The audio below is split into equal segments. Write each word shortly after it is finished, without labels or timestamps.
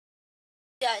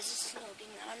Guys, this is Snowden,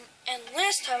 and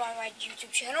last time on my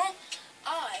YouTube channel,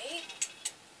 I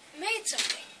made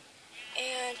something,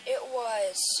 and it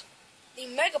was the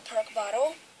Mega Perk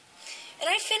bottle, and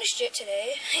I finished it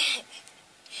today.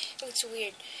 It looks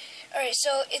weird. Alright,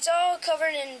 so it's all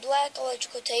covered in black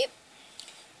electrical tape.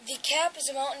 The cap is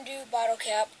a Mountain Dew bottle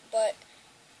cap, but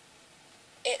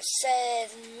it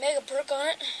says Mega Perk on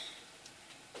it.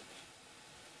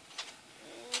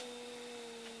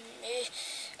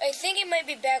 I think it might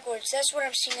be backwards. That's what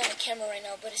I'm seeing on the camera right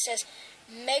now. But it says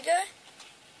Mega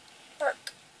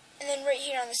Perk. And then right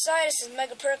here on the side it says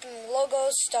Mega Perk and the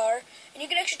logo star. And you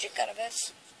get extra drink out of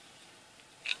it.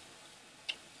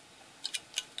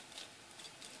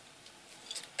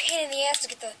 Pain in the ass to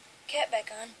get the cap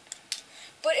back on.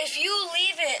 But if you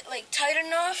leave it like tight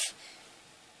enough,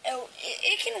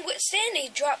 it can withstand a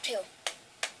drop tail.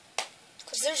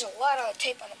 Because there's a lot of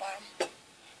tape on the bottom.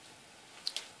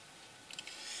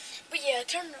 But yeah,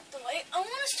 turn up the light. I want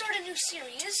to start a new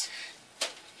series.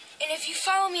 And if you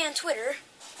follow me on Twitter,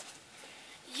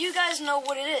 you guys know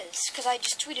what it is, because I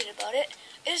just tweeted about it.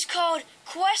 It is called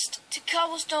Quest to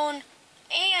Cobblestone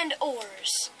and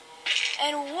Ores.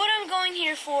 And what I'm going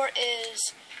here for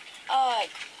is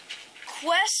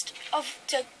Quest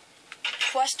to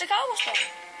Cobblestone.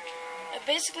 It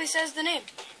basically says the name.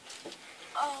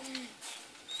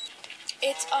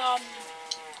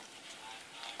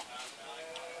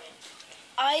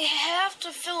 I have to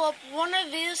fill up one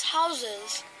of these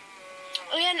houses,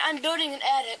 and I'm building an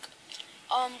attic,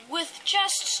 with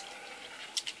chests.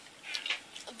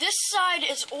 This side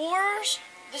is ores,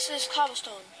 this is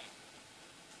cobblestone.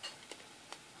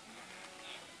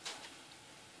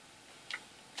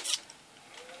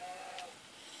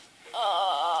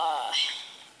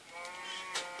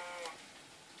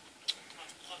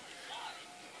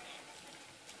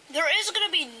 There is going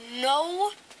to be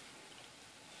no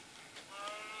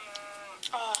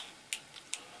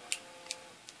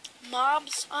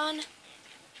mobs on.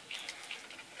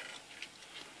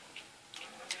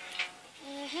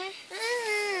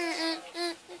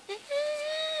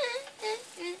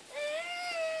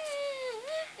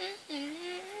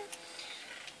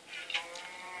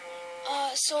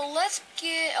 So let's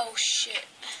get, oh shit.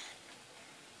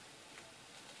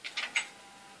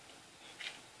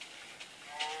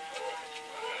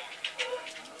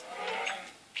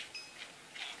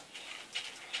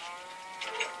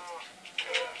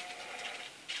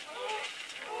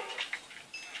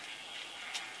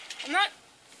 I'm not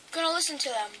gonna listen to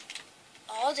them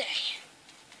all day.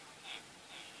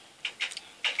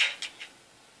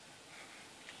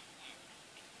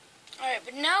 Alright,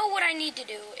 but now what I need to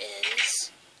do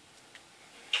is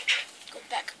go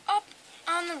back up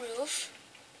on the roof.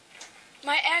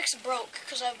 My axe broke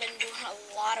because I've been doing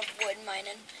a lot of wood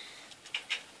mining.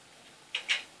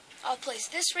 I'll place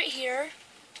this right here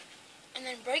and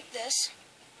then break this.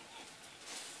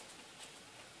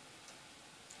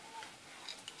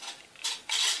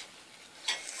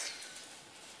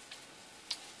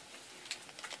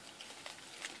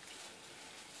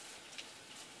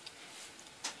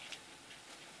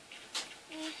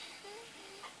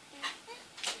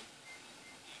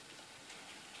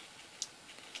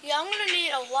 Yeah, I'm gonna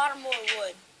need a lot more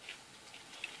wood.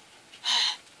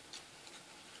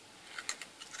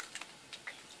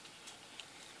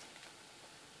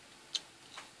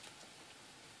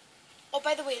 Oh,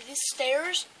 by the way, these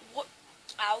stairs,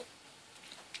 ow,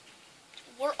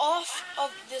 we're off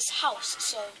of this house,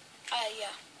 so,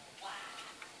 yeah.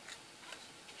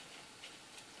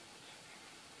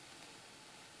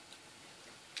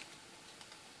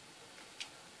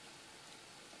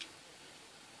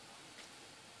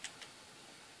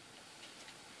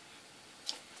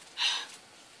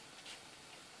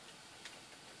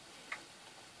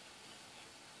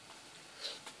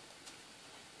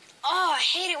 Oh, I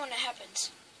hate it when it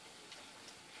happens.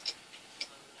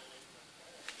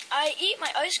 I eat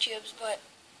my ice cubes, but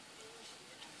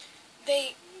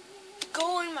they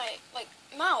go in my,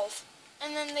 mouth,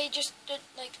 and then they just,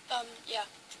 yeah.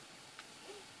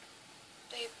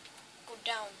 They go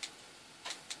down,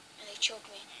 and they choke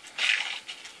me.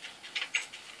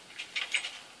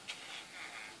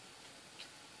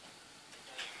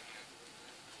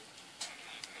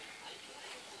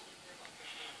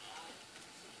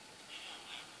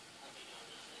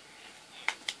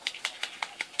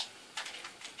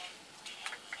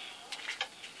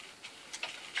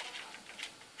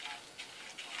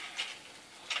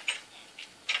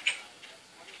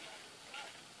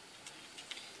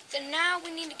 So now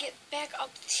we need to get back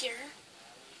up here.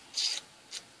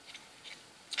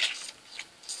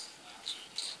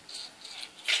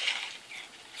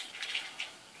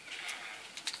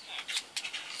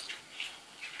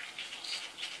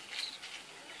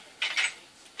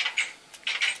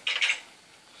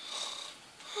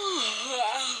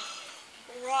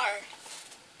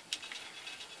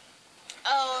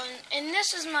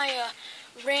 this is my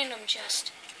random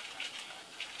chest.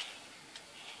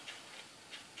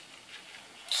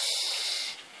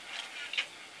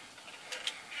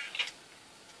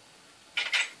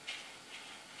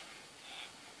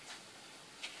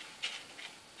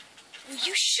 Will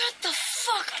you shut the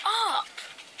fuck up?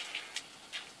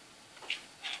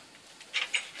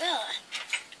 Ugh.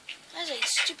 That's a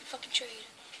stupid fucking trade.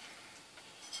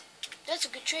 That's a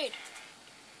good trade.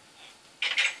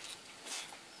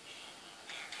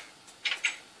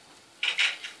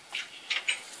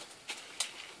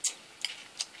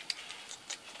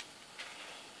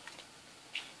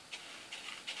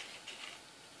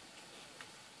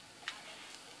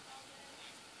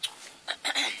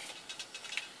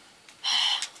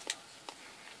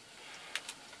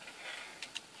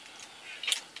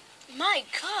 My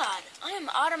God, I am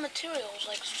out of materials,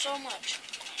 like, so much.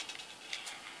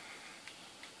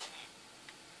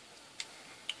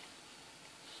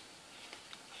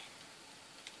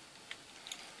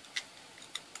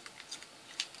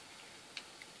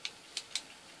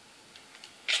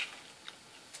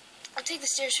 I'll take the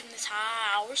stairs from this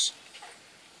house.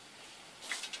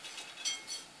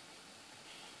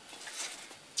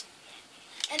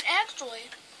 And actually,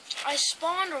 I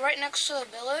spawned right next to the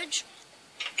village.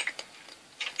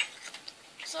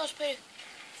 So that was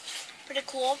pretty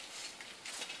cool.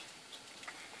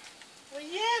 Well,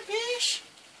 yeah, bitch.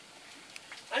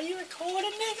 Are you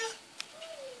recording, nigga?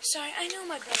 Sorry, I know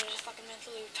my brother's a fucking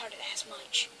mentally retarded as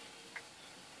much.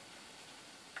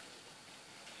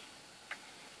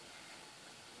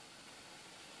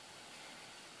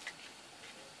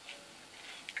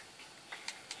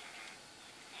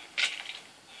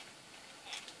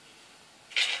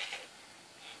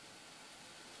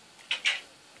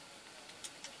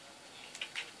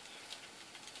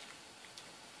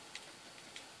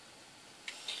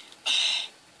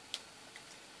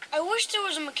 I wish there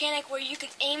was a mechanic where you could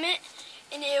aim it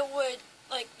and it would,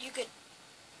 like, you could...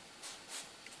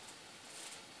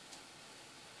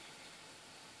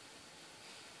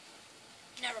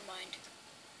 Never mind.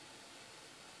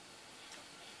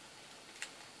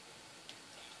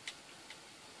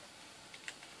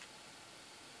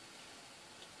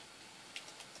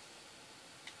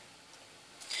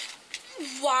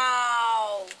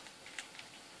 Wow.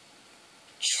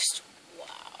 Just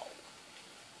wow.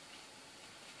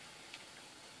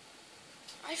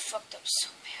 I fucked up so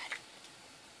bad.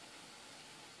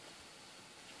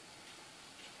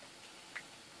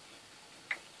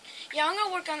 Yeah, I'm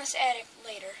gonna work on this attic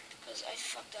later, because I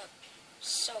fucked up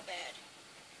so bad.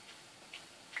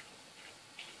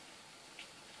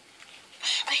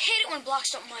 I hate it when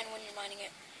blocks don't mine when you're mining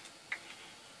it.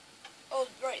 Oh,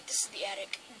 right, this is the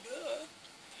attic. Duh.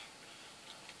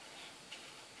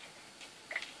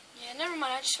 Yeah, never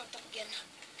mind, I just fucked up again.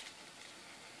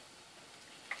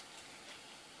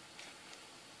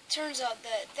 Turns out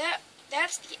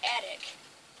that's the attic.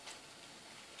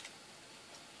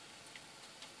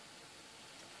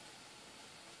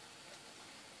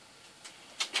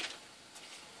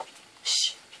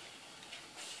 Shh.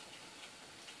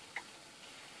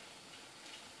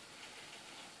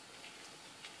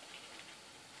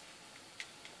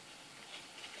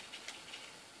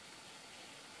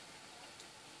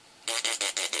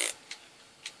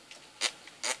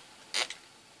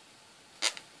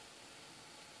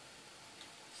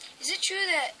 Is it true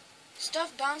that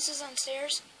stuff bounces on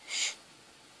stairs?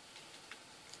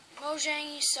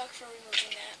 Mojang, you suck for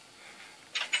removing that.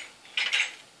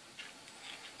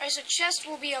 Alright, so chest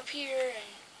will be up here,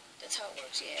 and that's how it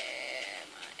works. Yeah,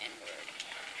 my N-word.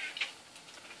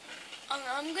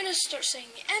 I'm gonna start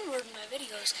saying the N-word in my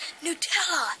videos.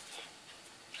 Nutella!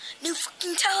 New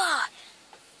fucking Tella!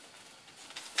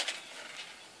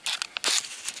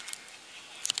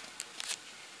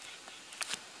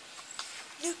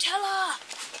 Nutella!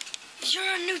 You're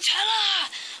a Nutella!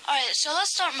 Alright, so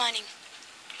let's start mining.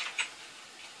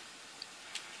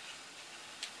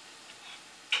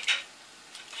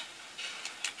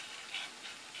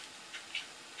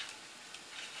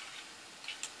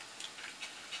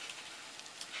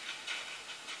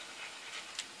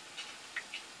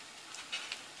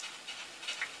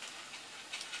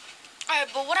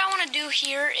 Alright, but what I want to do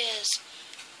here is...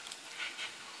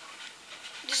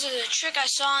 This is a trick I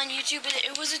saw on YouTube.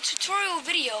 It was a tutorial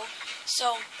video,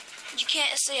 so you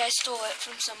can't say I stole it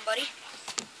from somebody.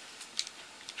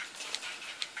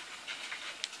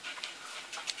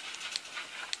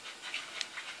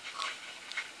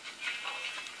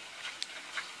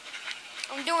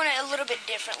 I'm doing it a little bit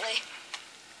differently.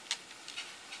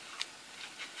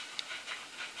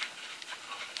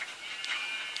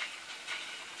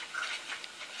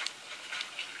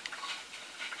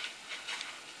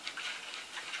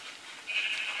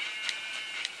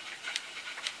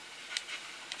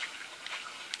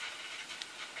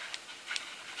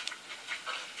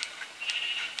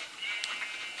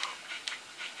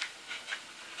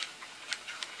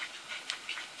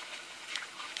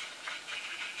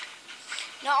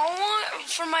 Now,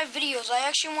 for my videos, I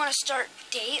actually want to start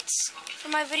dates for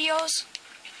my videos.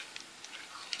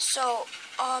 So,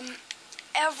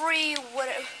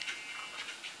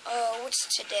 what's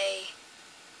today?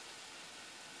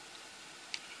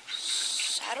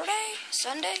 Saturday?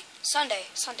 Sunday. Saturday.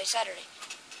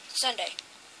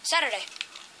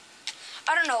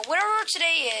 I don't know. Whatever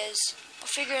today is, I'll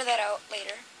figure that out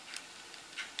later.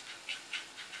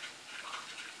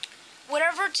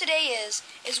 Whatever today is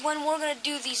when we're going to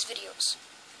do these videos.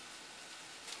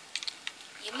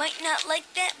 You might not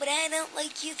like that, but I don't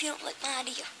like you if you don't like my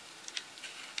idea.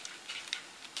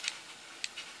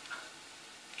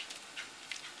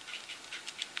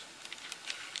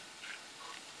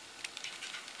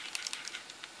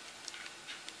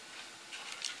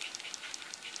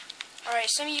 Alright,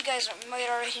 some of you guys might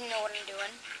already know what I'm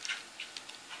doing.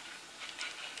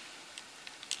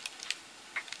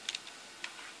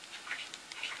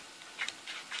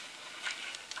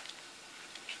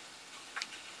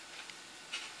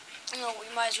 No, we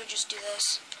might as well just do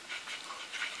this.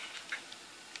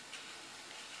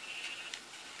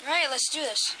 Alright, let's do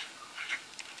this.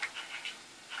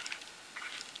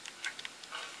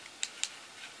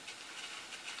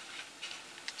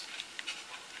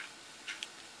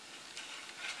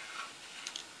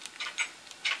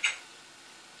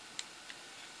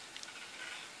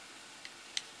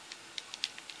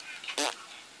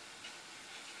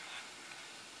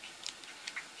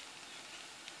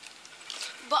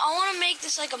 But I want to make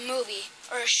this like a movie,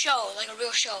 or a show, like a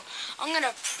real show. I'm going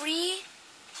to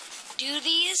do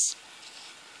these,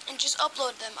 and just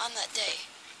upload them on that day.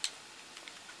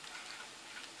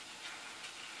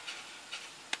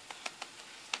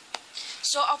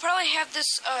 So I'll probably have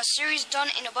this series done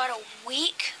in about a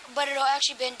week, but it'll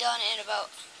actually been done in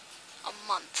about a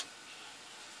month.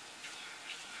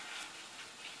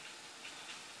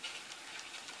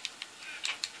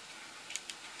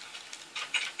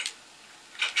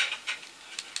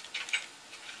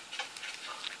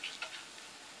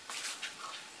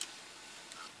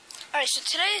 Alright, so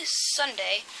today is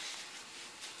Sunday.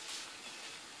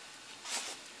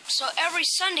 So every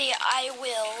Sunday I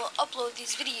will upload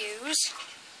these videos.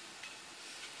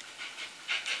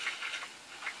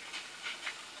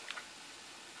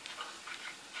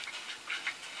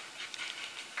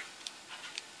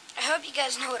 I hope you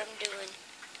guys know what I'm doing.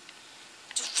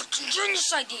 It's a freaking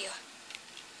genius idea.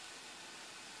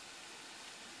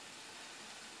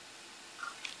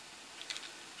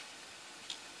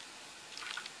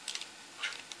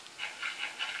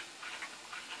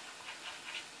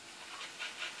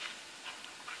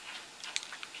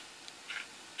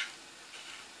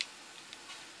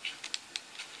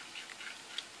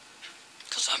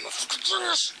 I'm a freaking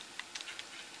genius.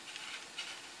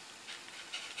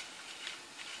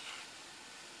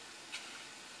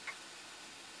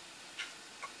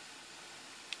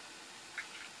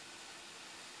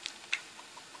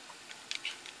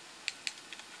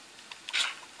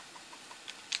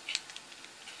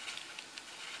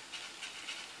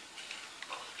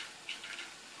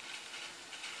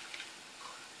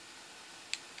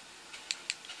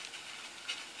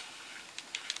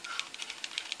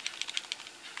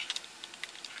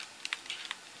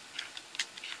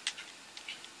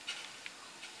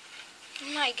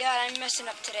 Oh my god, I'm messing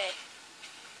up today.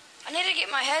 I need to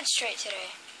get my head straight today.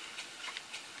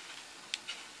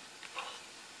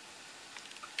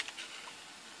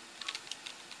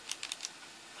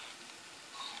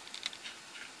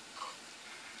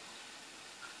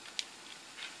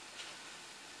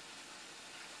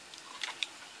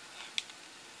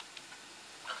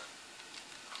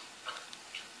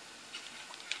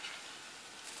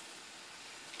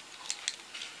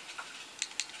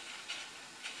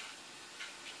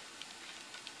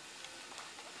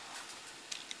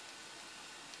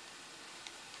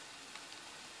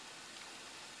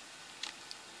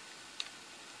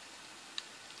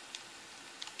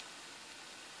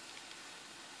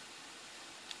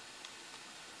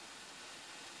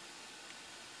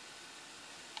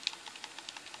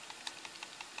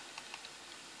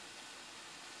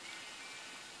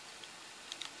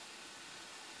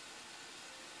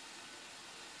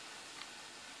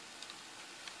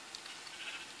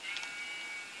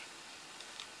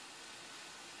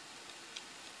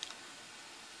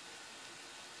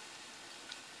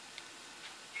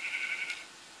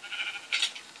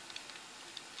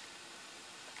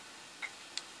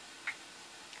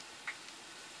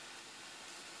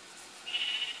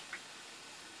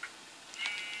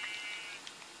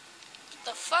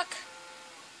 The fuck?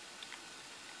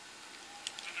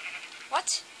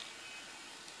 What?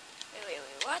 Wait,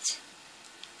 what?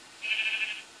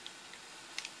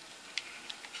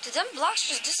 Did them blocks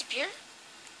just disappear?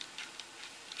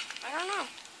 I don't know.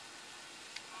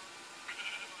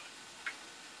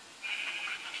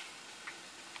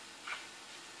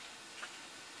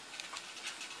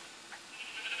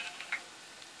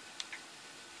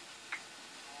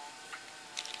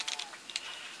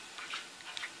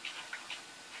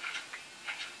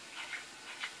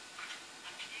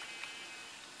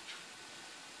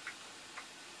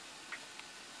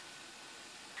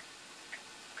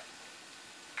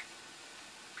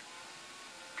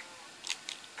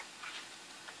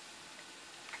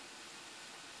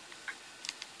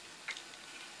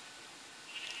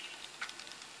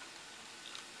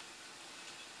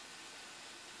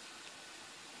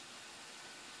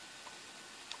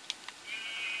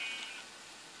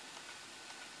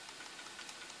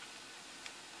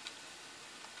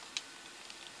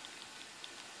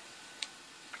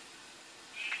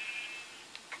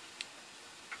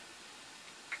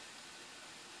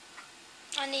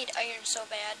 I need iron so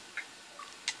bad.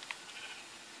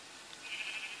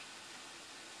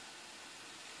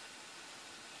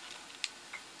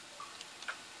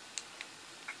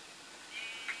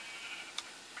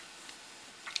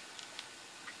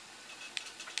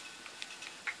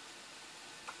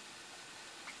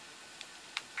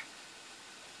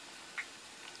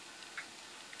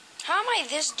 How am I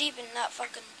this deep in that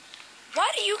fucking...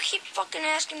 Why do you keep fucking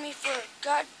asking me for a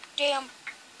goddamn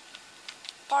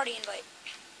party invite?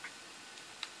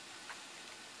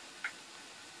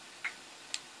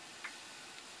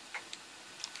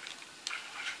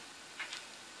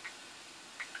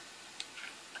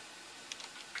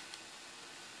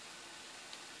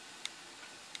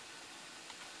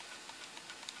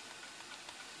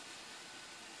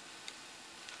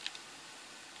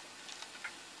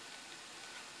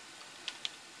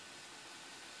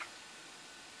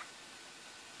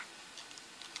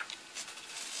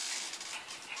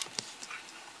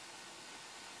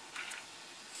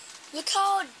 Look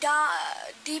how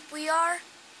deep we are.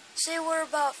 Say we're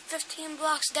about 15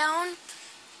 blocks down.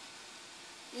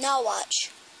 Now watch.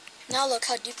 Now look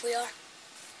how deep we are.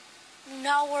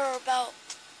 Now we're about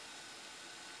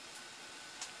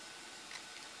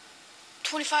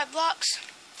 25 blocks.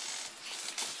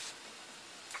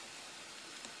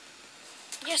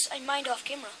 Yes, I mined off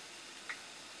camera.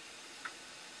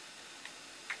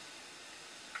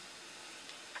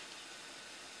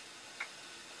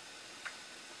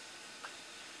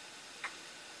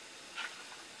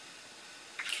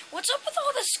 What's up with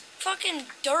all this fucking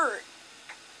dirt,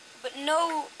 but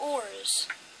no ores?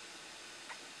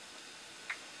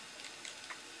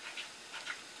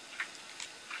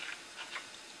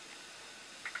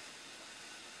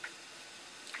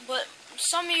 But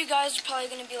some of you guys are probably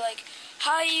going to be like,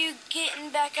 how are you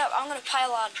getting back up? I'm going to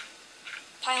pile on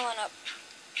up.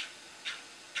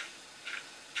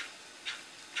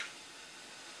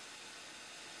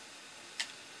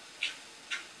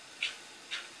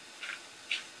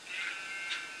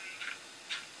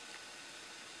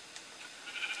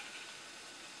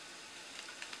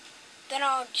 Then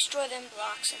I'll destroy them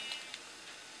blocks and...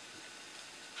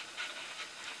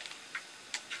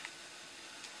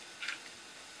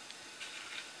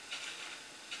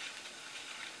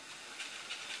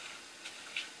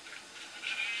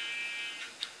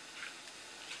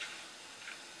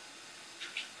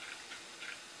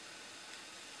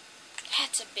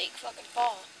 That's a big fucking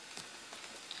fall.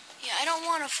 Yeah, I don't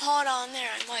want to fall down there.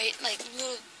 I might, like,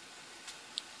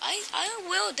 I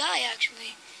will die,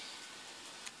 actually.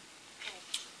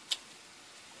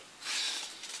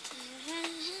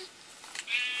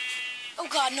 Oh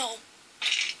god, no.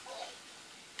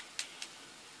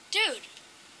 Dude.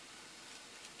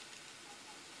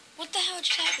 What the hell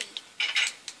just happened?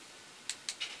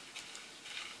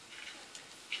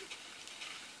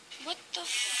 What the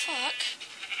fuck?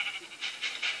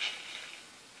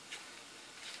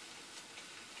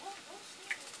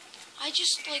 I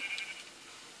just, like,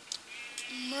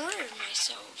 murdered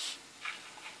myself.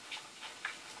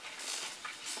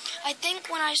 I think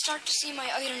when I start to see my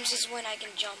items is when I can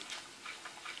jump.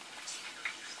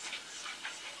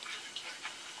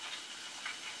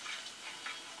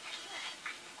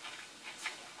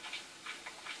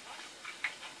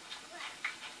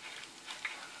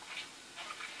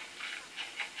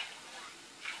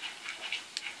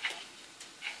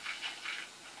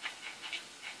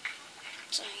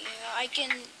 So yeah, I can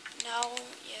now,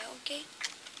 yeah, okay.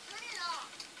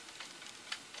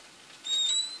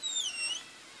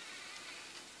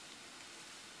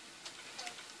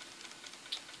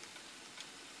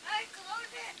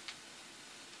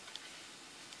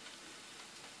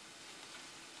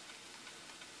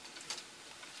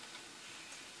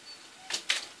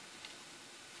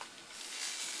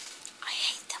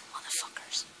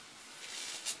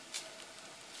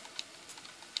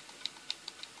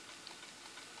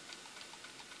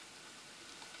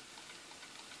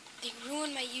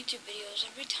 YouTube videos,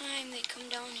 every time they come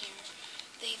down here,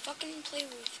 they fucking play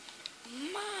with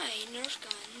my Nerf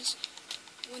guns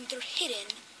when they're hidden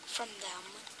from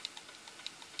them.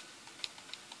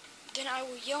 Then I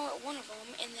will yell at one of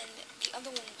them, and then the other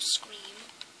one will scream.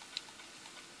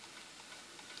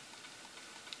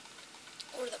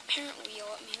 Or the parent will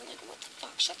yell at me, like, what the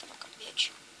fuck, shut the fuck up, bitch.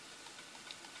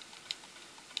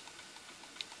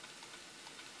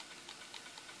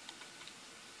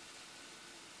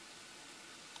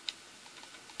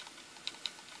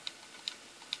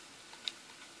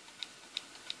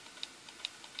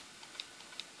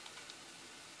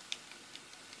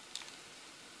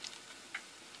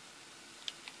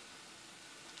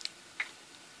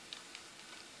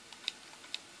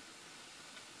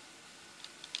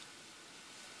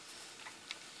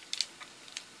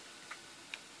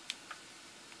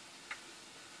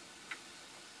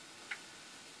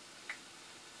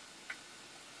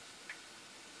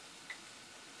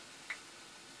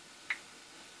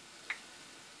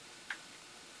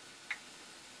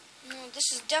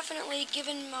 This is definitely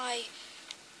given my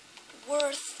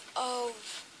worth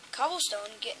of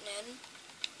cobblestone getting in.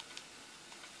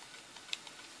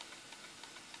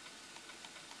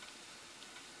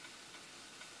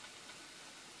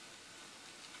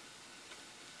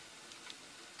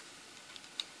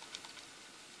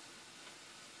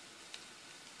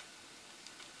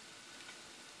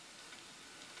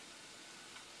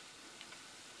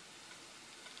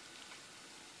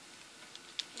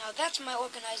 Now that's my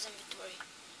organized inventory.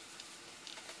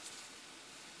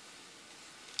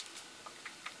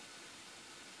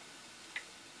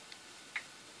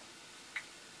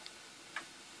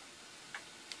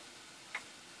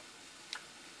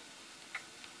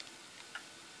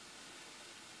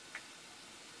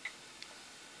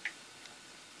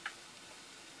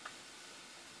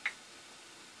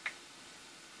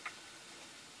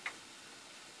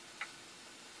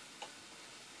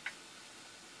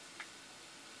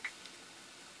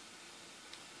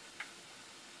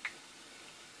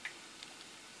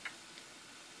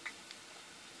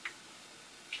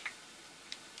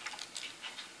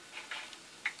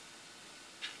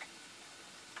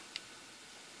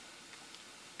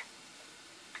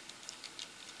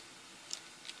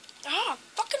 Ah,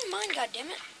 fucking mine,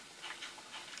 goddammit.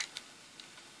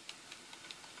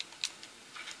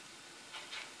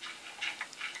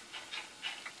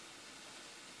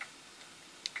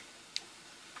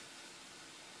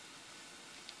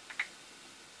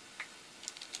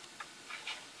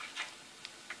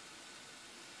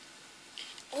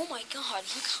 Oh my god,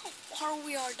 look how far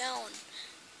we are down.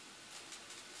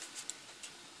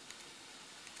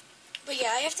 But yeah,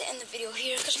 I have to end the video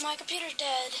here because my computer's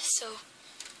dead, so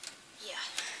yeah.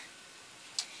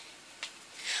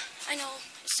 I know,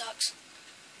 it sucks.